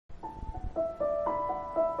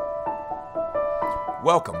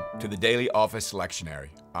Welcome to the Daily Office Lectionary.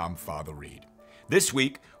 I'm Father Reed. This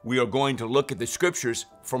week, we are going to look at the scriptures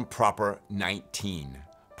from Proper 19.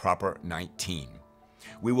 Proper 19.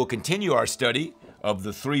 We will continue our study of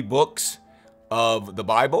the three books of the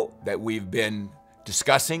Bible that we've been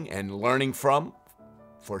discussing and learning from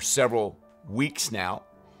for several weeks now: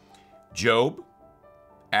 Job,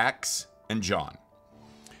 Acts, and John.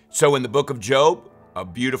 So in the book of Job, a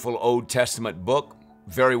beautiful Old Testament book,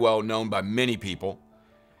 very well known by many people,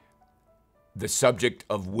 the subject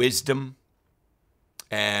of wisdom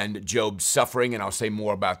and Job's suffering, and I'll say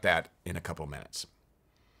more about that in a couple of minutes.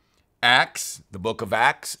 Acts, the book of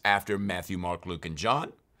Acts, after Matthew, Mark, Luke, and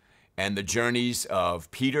John, and the journeys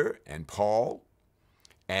of Peter and Paul,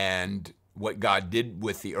 and what God did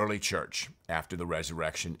with the early church after the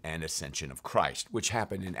resurrection and ascension of Christ, which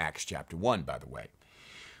happened in Acts chapter 1, by the way.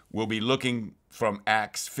 We'll be looking from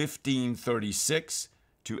Acts 15:36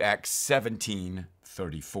 to Acts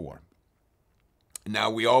 17:34.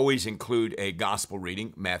 Now, we always include a gospel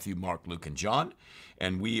reading, Matthew, Mark, Luke, and John,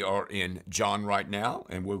 and we are in John right now,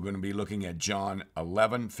 and we're going to be looking at John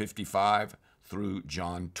 11:55 through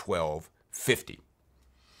John 12:50.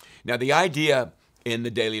 Now, the idea in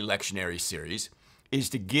the Daily Lectionary series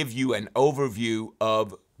is to give you an overview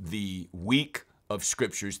of the week of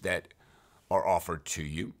scriptures that are offered to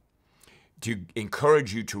you, to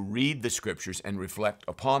encourage you to read the scriptures and reflect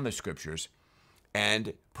upon the scriptures,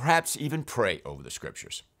 and perhaps even pray over the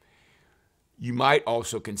scriptures. You might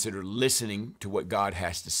also consider listening to what God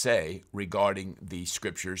has to say regarding the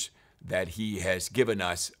scriptures that He has given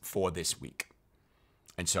us for this week.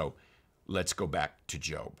 And so, let's go back to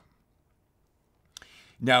Job.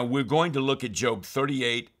 Now, we're going to look at Job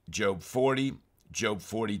 38, Job 40, Job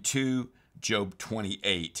 42, Job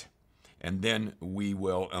 28. And then we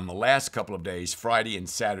will, on the last couple of days, Friday and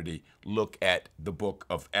Saturday, look at the book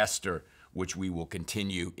of Esther, which we will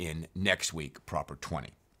continue in next week, Proper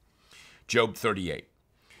 20. Job 38.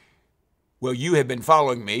 Well, you have been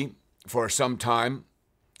following me for some time,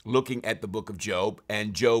 looking at the book of Job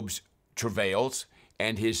and Job's travails,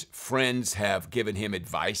 and his friends have given him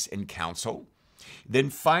advice and counsel. Then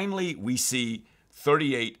finally, we see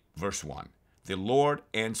 38, verse 1. The Lord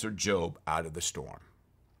answered Job out of the storm.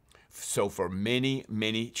 So for many,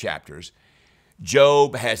 many chapters,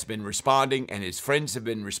 Job has been responding and his friends have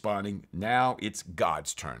been responding. Now it's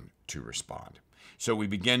God's turn to respond. So we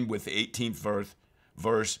begin with the 18th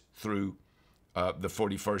verse through the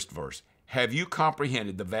 41st verse. Have you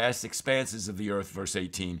comprehended the vast expanses of the earth? Verse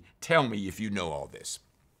 18. Tell me if you know all this.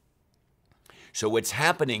 So what's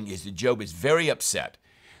happening is that Job is very upset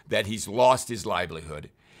that he's lost his livelihood.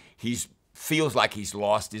 He feels like he's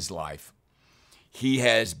lost his life. He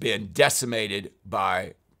has been decimated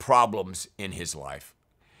by problems in his life.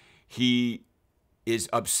 He is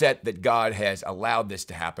upset that God has allowed this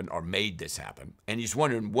to happen or made this happen. And he's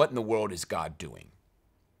wondering, what in the world is God doing?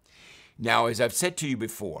 Now, as I've said to you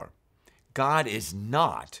before, God is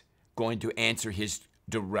not going to answer his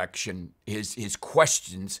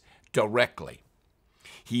questions directly.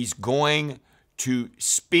 He's going to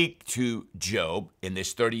speak to Job in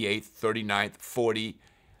this 38th, 39th,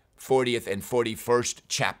 40th, and 41st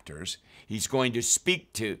chapters. He's going to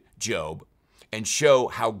speak to Job and show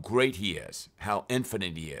how great he is, how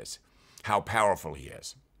infinite he is, how powerful he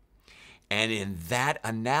is. And in that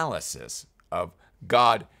analysis of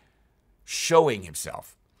God showing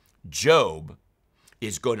himself, Job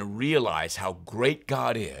is going to realize how great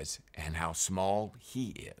God is and how small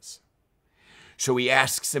he is. So he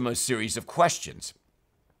asks them a series of questions.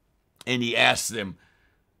 And he asks them,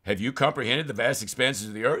 have you comprehended the vast expanses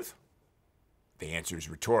of the earth? The answer is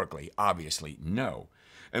rhetorically, obviously, no.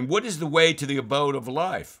 And what is the way to the abode of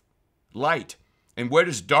life? Light. And where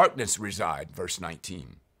does darkness reside? Verse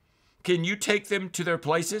 19. Can you take them to their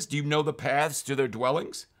places? Do you know the paths to their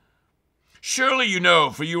dwellings? Surely you know,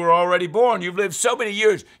 for you were already born. You've lived so many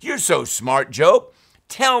years. You're so smart, Job.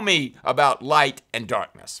 Tell me about light and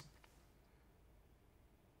darkness.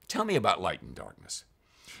 Tell me about light and darkness.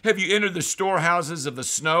 Have you entered the storehouses of the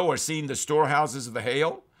snow or seen the storehouses of the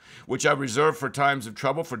hail, which I reserve for times of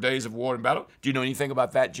trouble, for days of war and battle? Do you know anything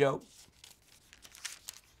about that, Job?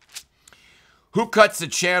 Who cuts the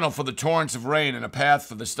channel for the torrents of rain and a path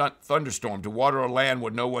for the thunderstorm, to water a land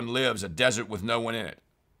where no one lives, a desert with no one in it?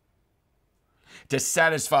 To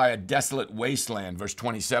satisfy a desolate wasteland, verse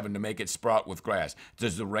 27, to make it sprout with grass.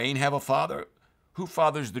 Does the rain have a father? Who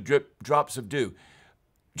fathers the drops of dew?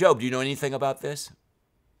 Job, do you know anything about this?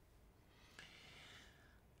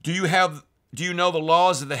 Do you know the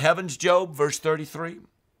laws of the heavens, Job? Verse 33.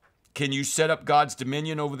 Can you set up God's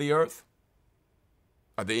dominion over the earth?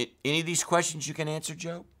 Are there any of these questions you can answer,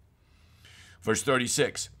 Job? Verse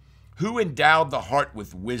 36, who endowed the heart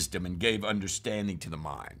with wisdom and gave understanding to the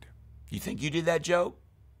mind? You think you did that, Job?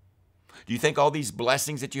 Do you think all these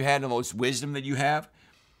blessings that you had and all this wisdom that you have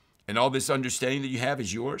and all this understanding that you have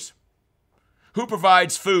is yours? Who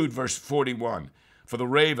provides food, verse 41, for the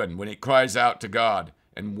raven when it cries out to God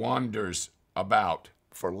and wanders about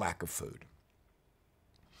for lack of food?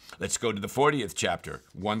 Let's go to the 40th chapter,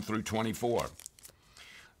 1 through 24.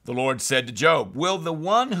 The Lord said to Job, will the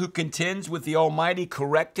one who contends with the Almighty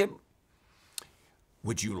correct him?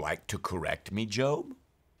 Would you like to correct me, Job?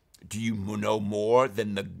 Do you know more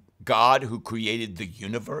than the God who created the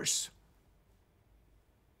universe?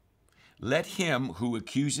 Let him who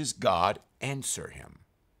accuses God answer him.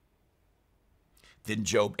 Then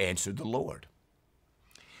Job answered the Lord,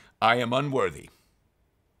 I am unworthy.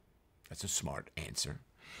 That's a smart answer.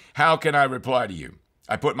 How can I reply to you?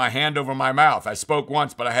 I put my hand over my mouth. I spoke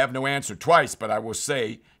once, but I have no answer. Twice, but I will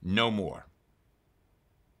say no more.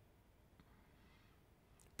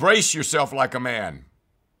 Brace yourself like a man.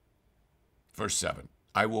 Verse 7,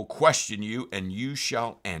 I will question you, and you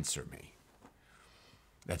shall answer me.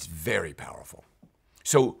 That's very powerful.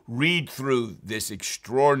 So read through this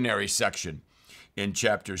extraordinary section in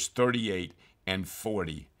chapters 38 and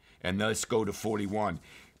 40. And let's go to 41.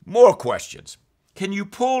 More questions. Can you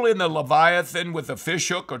pull in the Leviathan with a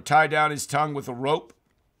fishhook or tie down his tongue with a rope?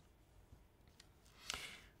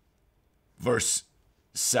 Verse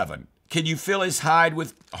 7. Can you fill his hide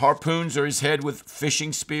with harpoons or his head with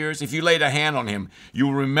fishing spears? If you laid a hand on him, you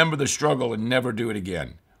will remember the struggle and never do it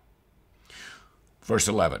again. Verse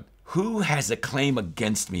 11. Who has a claim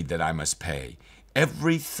against me that I must pay?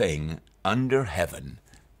 Everything under heaven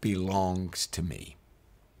belongs to me.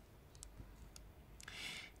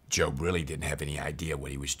 Job really didn't have any idea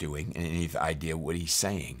what he was doing and any idea what he's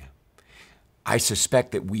saying. I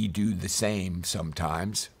suspect that we do the same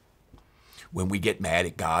sometimes when we get mad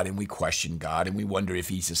at God and we question God and we wonder if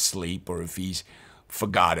he's asleep or if he's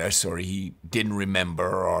forgot us or he didn't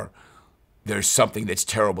remember or there's something that's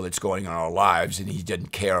terrible that's going on in our lives and he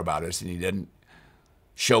doesn't care about us and he doesn't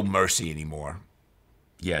show mercy anymore.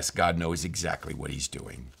 Yes, God knows exactly what he's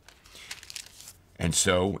doing. And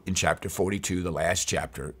so in chapter 42, the last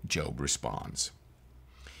chapter, Job responds.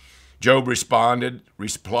 Job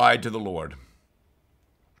replied to the Lord,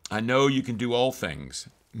 I know you can do all things.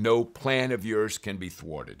 No plan of yours can be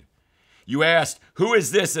thwarted. You asked, who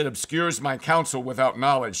is this that obscures my counsel without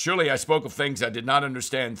knowledge? Surely I spoke of things I did not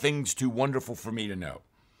understand, things too wonderful for me to know.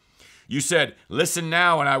 You said, listen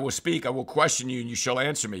now and I will speak. I will question you and you shall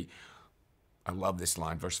answer me. I love this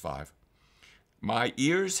line, verse 5. My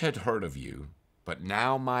ears had heard of you, but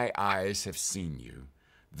now my eyes have seen you.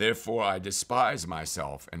 Therefore I despise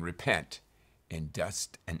myself and repent in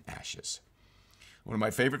dust and ashes. One of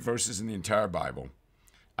my favorite verses in the entire Bible.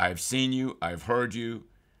 I have seen you, I have heard you,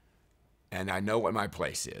 and I know what my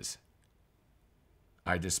place is.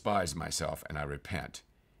 I despise myself and I repent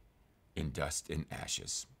in dust and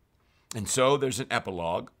ashes. And so there's an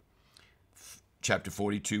epilogue, chapter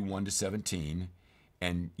 42, 1 to 17.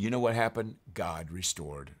 And you know what happened? God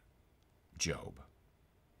restored Job.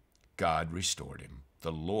 God restored him.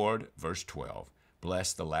 The Lord, verse 12,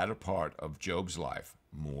 blessed the latter part of Job's life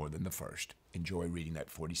more than the first. Enjoy reading that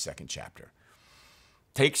 42nd chapter.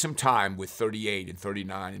 Take some time with 38 and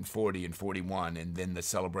 39 and 40 and 41 and then the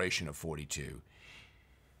celebration of 42.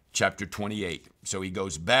 Chapter 28. So he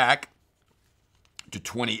goes back to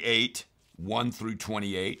 28, 1 through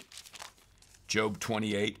 28. Job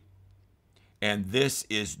 28. And this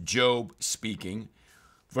is Job speaking.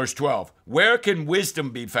 Verse 12, where can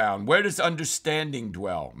wisdom be found? Where does understanding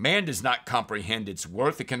dwell? Man does not comprehend its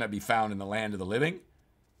worth. It cannot be found in the land of the living.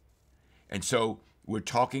 And so we're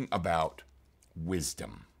talking about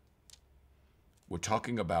wisdom. We're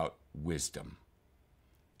talking about wisdom.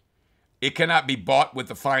 It cannot be bought with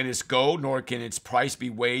the finest gold, nor can its price be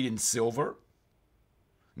weighed in silver.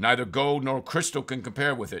 Neither gold nor crystal can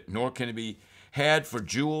compare with it, nor can it be had for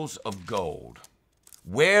jewels of gold.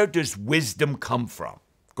 Where does wisdom come from?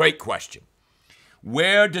 Great question.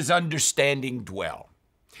 Where does understanding dwell?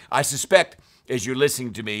 I suspect, as you're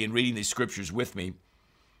listening to me and reading these scriptures with me,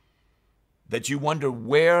 that you wonder,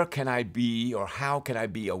 where can I be or how can I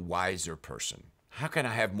be a wiser person? How can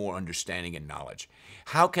I have more understanding and knowledge?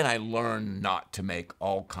 How can I learn not to make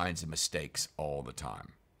all kinds of mistakes all the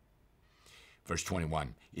time? Verse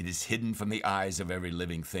 21, it is hidden from the eyes of every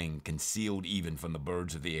living thing, concealed even from the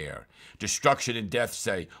birds of the air. Destruction and death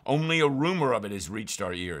say, only a rumor of it has reached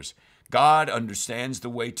our ears. God understands the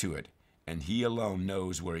way to it, and he alone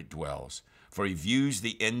knows where it dwells. For he views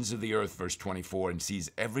the ends of the earth, verse 24, and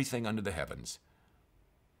sees everything under the heavens.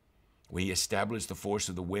 when he established the force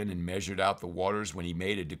of the wind and measured out the waters, when he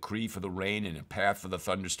made a decree for the rain and a path for the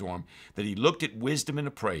thunderstorm, that he looked at wisdom and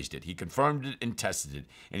appraised it. He confirmed it and tested it.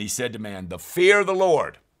 And he said to man, the fear of the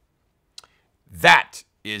Lord, that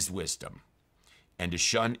is wisdom. And to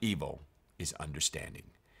shun evil is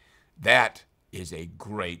understanding. That is a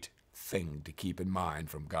great thing to keep in mind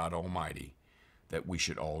from God Almighty that we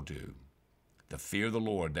should all do. The fear of the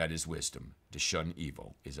Lord, that is wisdom. To shun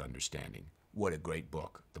evil is understanding. What a great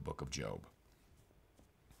book, the book of Job.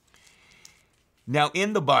 Now,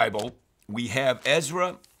 in the Bible, we have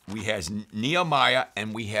Ezra, we have Nehemiah,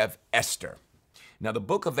 and we have Esther. Now, the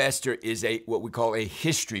book of Esther is what we call a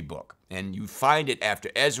history book, and you find it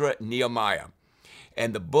after Ezra, Nehemiah.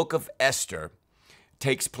 And the book of Esther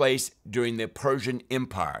takes place during the Persian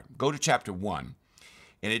Empire. Go to chapter 1.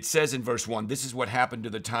 And it says in verse 1, this is what happened to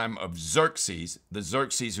the time of Xerxes, the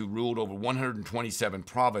Xerxes who ruled over 127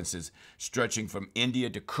 provinces stretching from India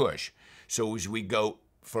to Kush. So as we go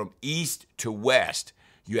from east to west,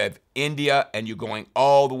 you have India and you're going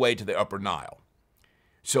all the way to the Upper Nile.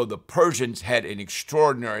 So the Persians had an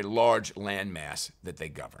extraordinary large landmass that they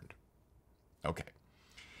governed. Okay.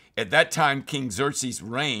 At that time, King Xerxes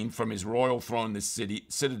reigned from his royal throne in the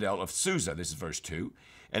citadel of Susa. This is verse 2.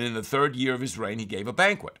 And in the 3rd year of his reign, he gave a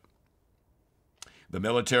banquet. The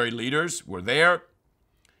military leaders were there.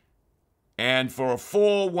 And for a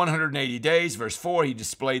full 180 days, verse 4, he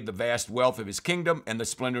displayed the vast wealth of his kingdom and the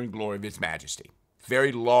splendor and glory of his majesty.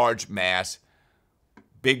 Very large mass,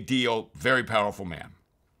 big deal, very powerful man.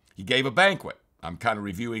 He gave a banquet. I'm kind of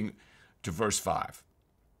reviewing to verse 5.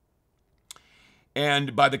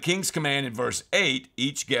 And by the king's command in verse 8,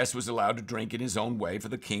 each guest was allowed to drink in his own way, for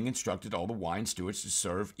the king instructed all the wine stewards to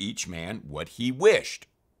serve each man what he wished.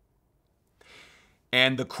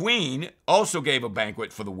 And the queen also gave a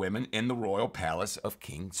banquet for the women in the royal palace of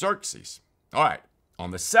King Xerxes. All right,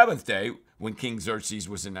 on the 7th day, when King Xerxes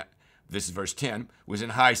was in, this is verse 10, was in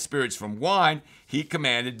high spirits from wine, he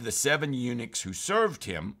commanded the 7 eunuchs who served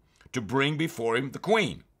him to bring before him the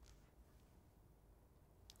queen,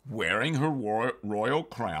 wearing her royal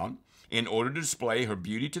crown, in order to display her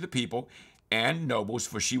beauty to the people and nobles,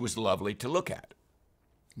 for she was lovely to look at.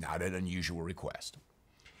 Not an unusual request.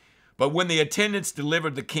 But when the attendants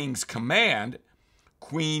delivered the king's command,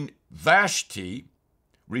 Queen Vashti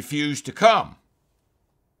refused to come.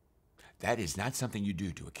 That is not something you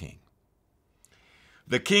do to a king.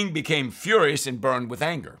 The king became furious and burned with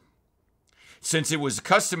anger. Since it was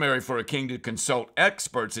customary for a king to consult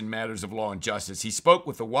experts in matters of law and justice, he spoke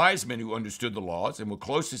with the wise men who understood the laws and were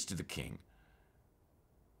closest to the king.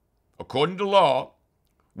 According to law,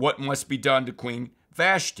 what must be done to Queen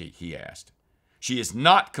Vashti, he asked. She has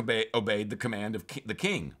not obeyed the command of the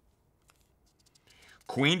king.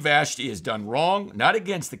 Queen Vashti has done wrong, not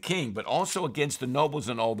against the king, but also against the nobles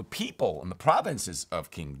and all the people in the provinces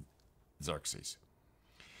of King Xerxes.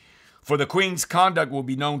 For the queen's conduct will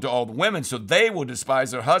be known to all the women, so they will despise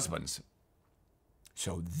their husbands.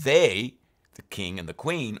 So they, the king and the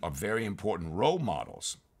queen, are very important role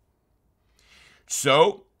models.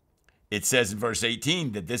 So it says in verse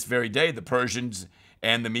 18 that this very day the Persians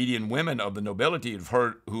and the Median women of the nobility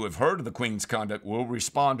who have heard of the queen's conduct will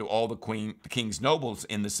respond to all the king's nobles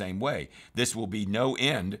in the same way. This will be no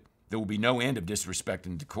end. There will be no end of disrespect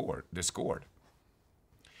and discord.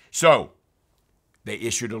 So they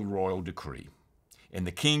issued a royal decree, and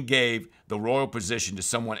the king gave the royal position to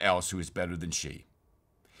someone else who is better than she.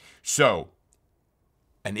 So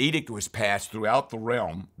an edict was passed throughout the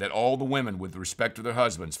realm that all the women, with respect to their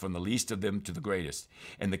husbands, from the least of them to the greatest,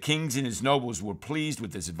 and the kings and his nobles were pleased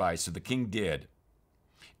with this advice, so the king did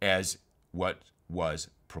as what was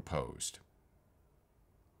proposed.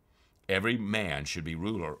 Every man should be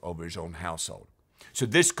ruler over his own household. So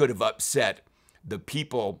this could have upset the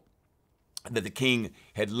people that the king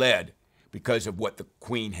had led because of what the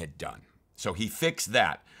queen had done. So he fixed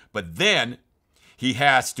that. But then he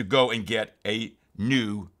has to go and get a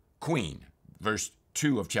new queen. Verse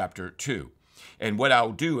 2 of chapter 2. And what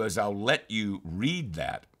I'll do is I'll let you read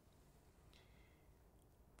that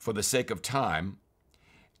for the sake of time,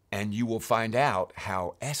 and you will find out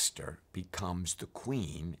how Esther becomes the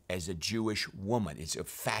queen as a Jewish woman. It's a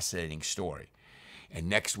fascinating story. And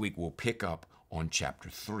next week we'll pick up on chapter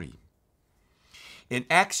 3. In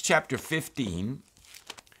Acts chapter 15,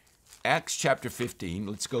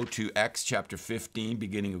 let's go to Acts chapter 15,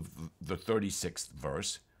 beginning of the 36th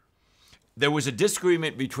verse. There was a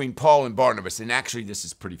disagreement between Paul and Barnabas, and actually this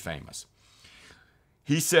is pretty famous.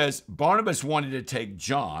 He says, Barnabas wanted to take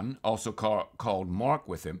John, also called Mark,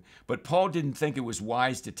 with him, but Paul didn't think it was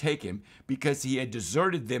wise to take him because he had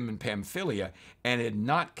deserted them in Pamphylia and had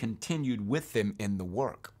not continued with them in the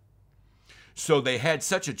work. So they had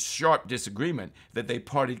such a sharp disagreement that they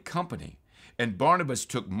parted company. And Barnabas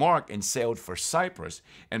took Mark and sailed for Cyprus,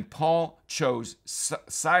 and Paul chose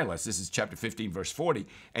Silas, this is chapter 15, verse 40,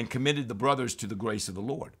 and committed the brothers to the grace of the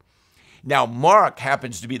Lord. Now, Mark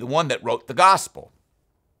happens to be the one that wrote the gospel.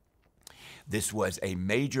 This was a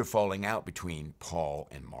major falling out between Paul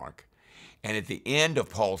and Mark, and at the end of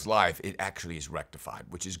Paul's life, it actually is rectified,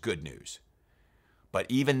 which is good news. But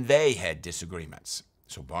even they had disagreements.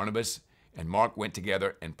 So Barnabas and Mark went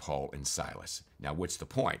together, and Paul and Silas. Now, what's the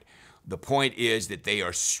point? The point is that they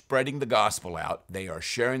are spreading the gospel out. They are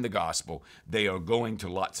sharing the gospel. They are going to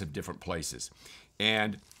lots of different places.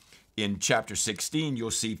 And in chapter 16, you'll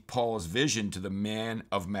see Paul's vision to the man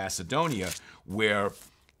of Macedonia, where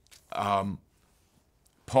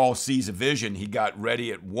Paul sees a vision. He got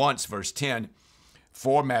ready at once, verse 10,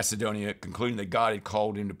 for Macedonia, concluding that God had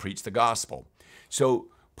called him to preach the gospel. So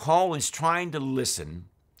Paul is trying to listen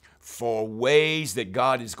for ways that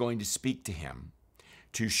God is going to speak to him,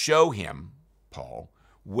 to show him, Paul,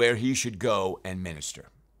 where he should go and minister.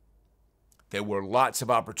 There were lots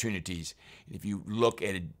of opportunities. If you look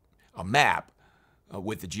at a map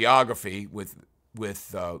with the geography, with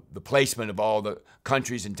the placement of all the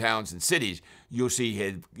countries and towns and cities, you'll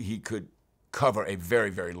see he could cover a very,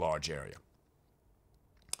 very large area.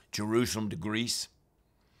 Jerusalem to Greece.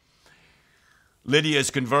 Lydia is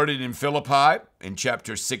converted in Philippi in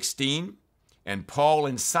chapter 16, and Paul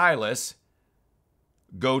and Silas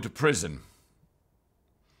go to prison.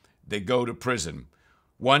 They go to prison.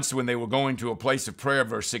 Once when they were going to a place of prayer,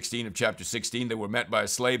 verse 16 of chapter 16, they were met by a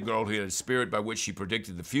slave girl who had a spirit by which she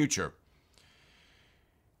predicted the future.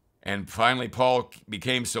 And finally, Paul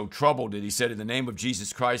became so troubled that he said, "In the name of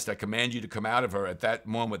Jesus Christ, I command you to come out of her." At that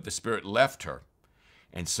moment, the spirit left her.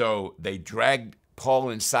 And so they dragged Paul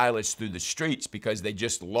and Silas through the streets because they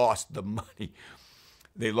just lost the money.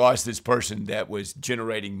 They lost this person that was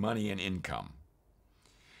generating money and income.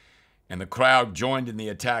 And the crowd joined in the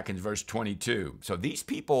attack in verse 22. So these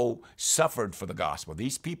people suffered for the gospel.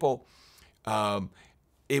 These people,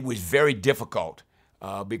 it was very difficult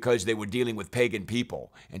because they were dealing with pagan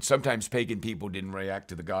people. And sometimes pagan people didn't react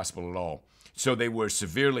to the gospel at all. So they were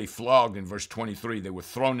severely flogged in verse 23. They were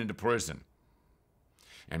thrown into prison.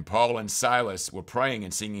 And Paul and Silas were praying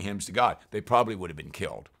and singing hymns to God. They probably would have been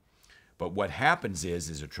killed. But what happens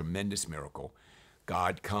is a tremendous miracle.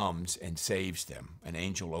 God comes and saves them. An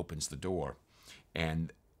angel opens the door,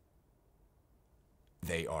 and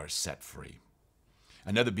they are set free.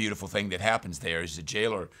 Another beautiful thing that happens there is the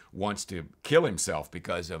jailer wants to kill himself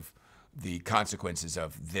because of the consequences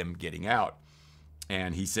of them getting out.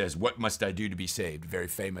 And he says, "What must I do to be saved?" Very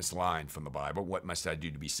famous line from the Bible. What must I do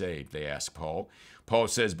to be saved? They ask Paul. Paul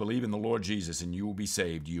says, "Believe in the Lord Jesus and you will be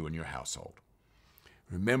saved, you and your household."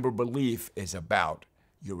 Remember, belief is about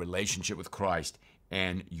your relationship with Christ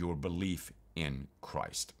and your belief in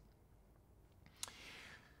Christ.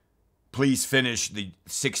 Please finish the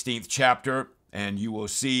 16th chapter, and you will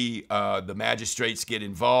see the magistrates get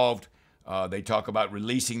involved. They talk about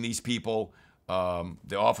releasing these people.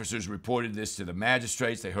 The officers reported this to the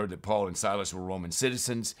magistrates. They heard that Paul and Silas were Roman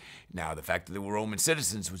citizens. Now, the fact that they were Roman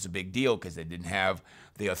citizens was a big deal because they didn't have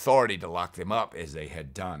the authority to lock them up as they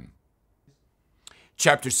had done.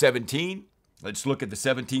 Chapter 17, let's look at the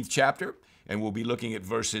 17th chapter, and we'll be looking at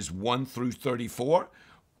verses 1 through 34.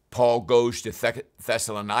 Paul goes to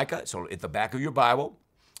Thessalonica. So at the back of your Bible,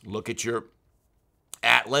 look at your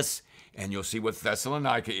atlas, and you'll see what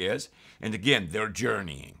Thessalonica is. And again, they're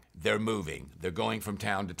journeying. They're moving. They're going from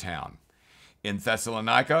town to town. In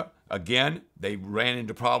Thessalonica, again, they ran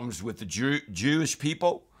into problems with the Jewish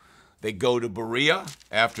people. They go to Berea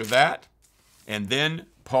after that. And then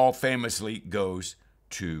Paul famously goes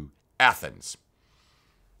to Athens.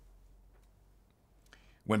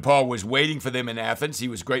 When Paul was waiting for them in Athens, he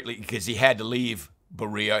was greatly, because he had to leave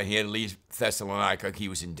Berea, he had to leave Thessalonica, he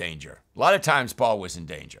was in danger. A lot of times Paul was in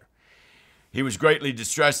danger. He was greatly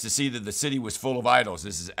distressed to see that the city was full of idols.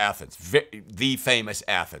 This is Athens, the famous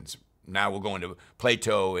Athens. Now we're going to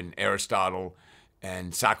Plato and Aristotle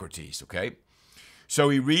and Socrates, okay? So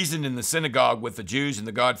he reasoned in the synagogue with the Jews and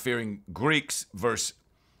the God-fearing Greeks, verse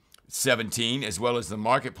 17, as well as the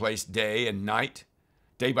marketplace day and night,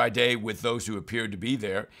 day by day with those who appeared to be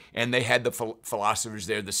there. And they had the philosophers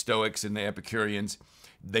there, the Stoics and the Epicureans.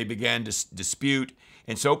 They began to dispute.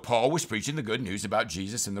 And so Paul was preaching the good news about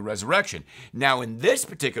Jesus and the resurrection. Now, in this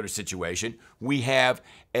particular situation, we have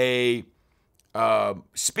a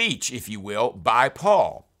speech, if you will, by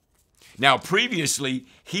Paul. Now, previously,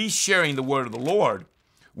 he's sharing the word of the Lord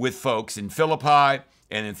with folks in Philippi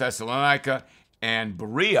and in Thessalonica and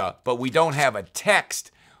Berea, but we don't have a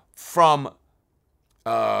text from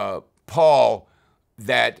Paul Paul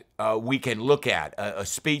that we can look at, a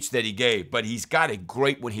speech that he gave, but he's got a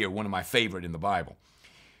great one here, one of my favorite in the Bible.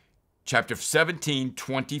 Chapter 17,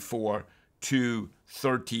 24 to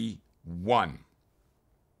 31.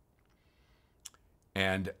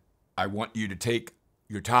 And I want you to take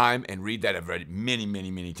your time and read that. I've read it many,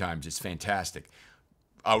 many, many times. It's fantastic.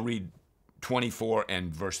 I'll read 24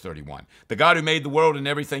 and verse 31. The God who made the world and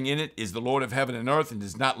everything in it is the Lord of heaven and earth and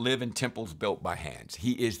does not live in temples built by hands.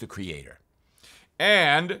 He is the creator.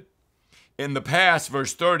 And in the past,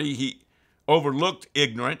 verse 30, he overlooked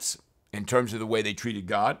ignorance in terms of the way they treated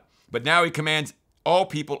God. But now he commands all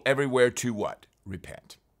people everywhere to what?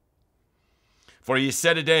 Repent. For he has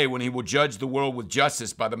set a day when he will judge the world with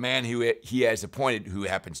justice by the man who he has appointed, who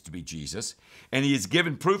happens to be Jesus. And he has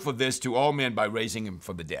given proof of this to all men by raising him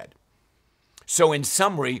from the dead. So in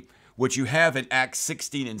summary, what you have in Acts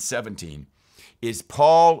 16 and 17 is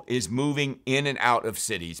Paul is moving in and out of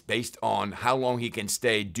cities based on how long he can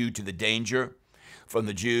stay due to the danger from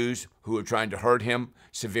the Jews who are trying to hurt him,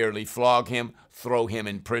 severely flog him, throw him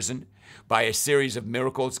in prison. By a series of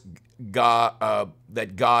miracles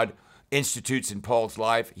that God institutes in Paul's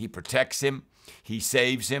life, he protects him, he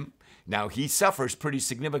saves him. Now, he suffers pretty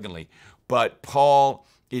significantly, but Paul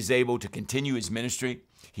is able to continue his ministry.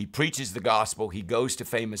 He preaches the gospel. He goes to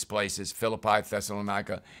famous places, Philippi,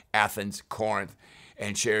 Thessalonica, Athens, Corinth,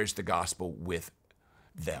 and shares the gospel with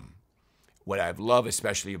them. What I love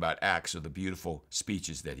especially about Acts are the beautiful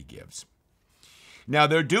speeches that he gives. Now,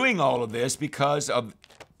 they're doing all of this because of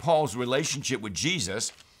Paul's relationship with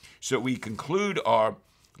Jesus. So we conclude our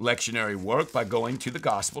lectionary work by going to the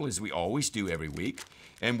gospel, as we always do every week.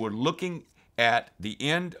 And we're looking at the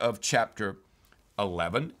end of chapter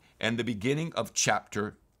 11 and the beginning of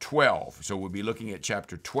chapter 12. So we'll be looking at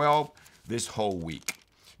chapter 12 this whole week.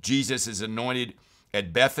 Jesus is anointed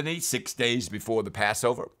at Bethany 6 days before the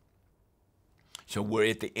Passover. So we're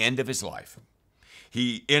at the end of his life.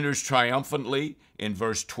 He enters triumphantly in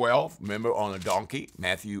verse 12, remember, on a donkey.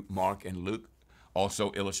 Matthew, Mark, and Luke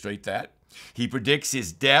also illustrate that. He predicts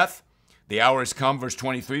his death. The hour has come, verse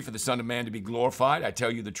 23, for the Son of Man to be glorified. I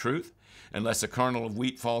tell you the truth. Unless a kernel of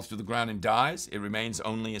wheat falls to the ground and dies, it remains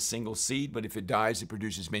only a single seed, but if it dies, it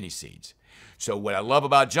produces many seeds. So what I love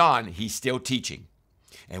about John, he's still teaching.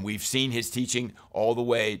 And we've seen his teaching all the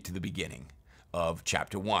way to the beginning of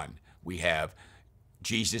chapter 1. We have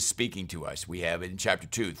Jesus speaking to us. We have it in chapter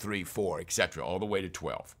 2, 3, 4, etc., all the way to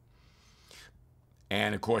 12.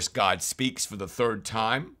 And, of course, God speaks for the third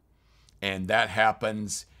time, and that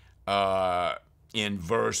happens in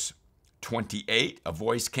verse 28. A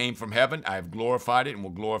voice came from heaven. I have glorified it and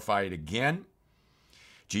will glorify it again.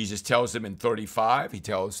 Jesus tells them in 35, he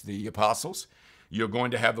tells the apostles, you're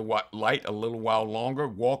going to have the light a little while longer.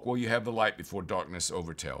 Walk while you have the light before darkness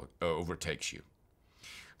overtakes you.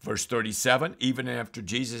 Verse 37, even after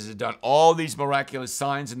Jesus had done all these miraculous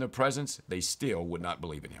signs in their presence, they still would not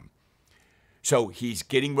believe in him. So he's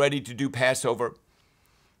getting ready to do Passover.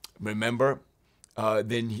 Remember,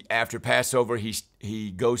 then after Passover,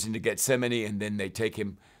 he goes into Gethsemane, and then they take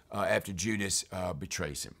him after Judas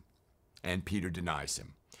betrays him, and Peter denies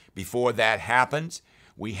him. Before that happens,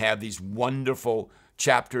 we have these wonderful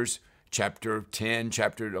chapters, chapter 10,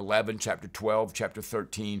 chapter 11, chapter 12, chapter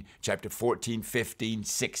 13, chapter 14, 15,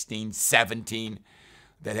 16, 17,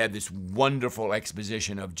 that have this wonderful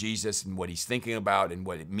exposition of Jesus and what he's thinking about and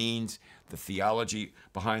what it means, the theology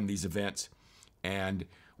behind these events. And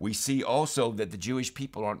we see also that the Jewish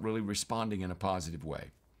people aren't really responding in a positive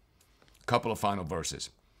way. A couple of final verses.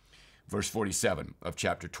 Verse 47 of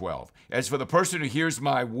chapter 12. As for the person who hears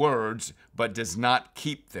my words but does not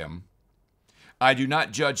keep them, I do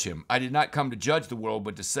not judge him. I did not come to judge the world,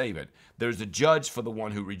 but to save it. There's a judge for the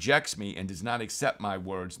one who rejects me and does not accept my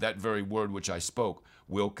words. That very word which I spoke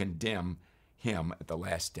will condemn him at the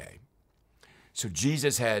last day. So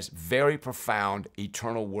Jesus has very profound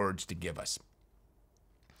eternal words to give us.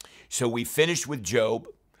 So we finished with Job,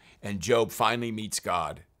 and Job finally meets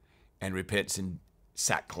God and repents in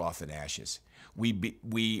sackcloth and ashes.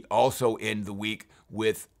 We also end the week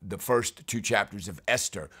with the first 2 chapters of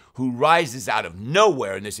Esther, who rises out of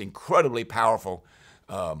nowhere in this incredibly powerful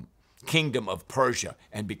kingdom of Persia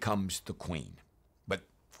and becomes the queen. But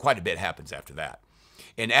quite a bit happens after that.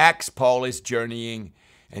 In Acts, Paul is journeying,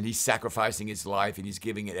 and he's sacrificing his life, and he's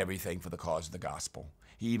giving it everything for the cause of the gospel.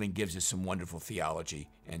 He even gives us some wonderful theology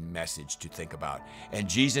and message to think about. And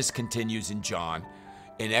Jesus continues in John,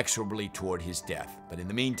 inexorably toward his death. But in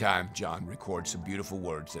the meantime, John records some beautiful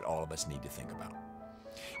words that all of us need to think about.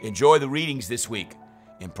 Enjoy the readings this week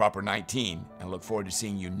in Proper 19, and look forward to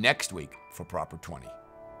seeing you next week for Proper 20.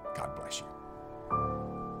 God bless you.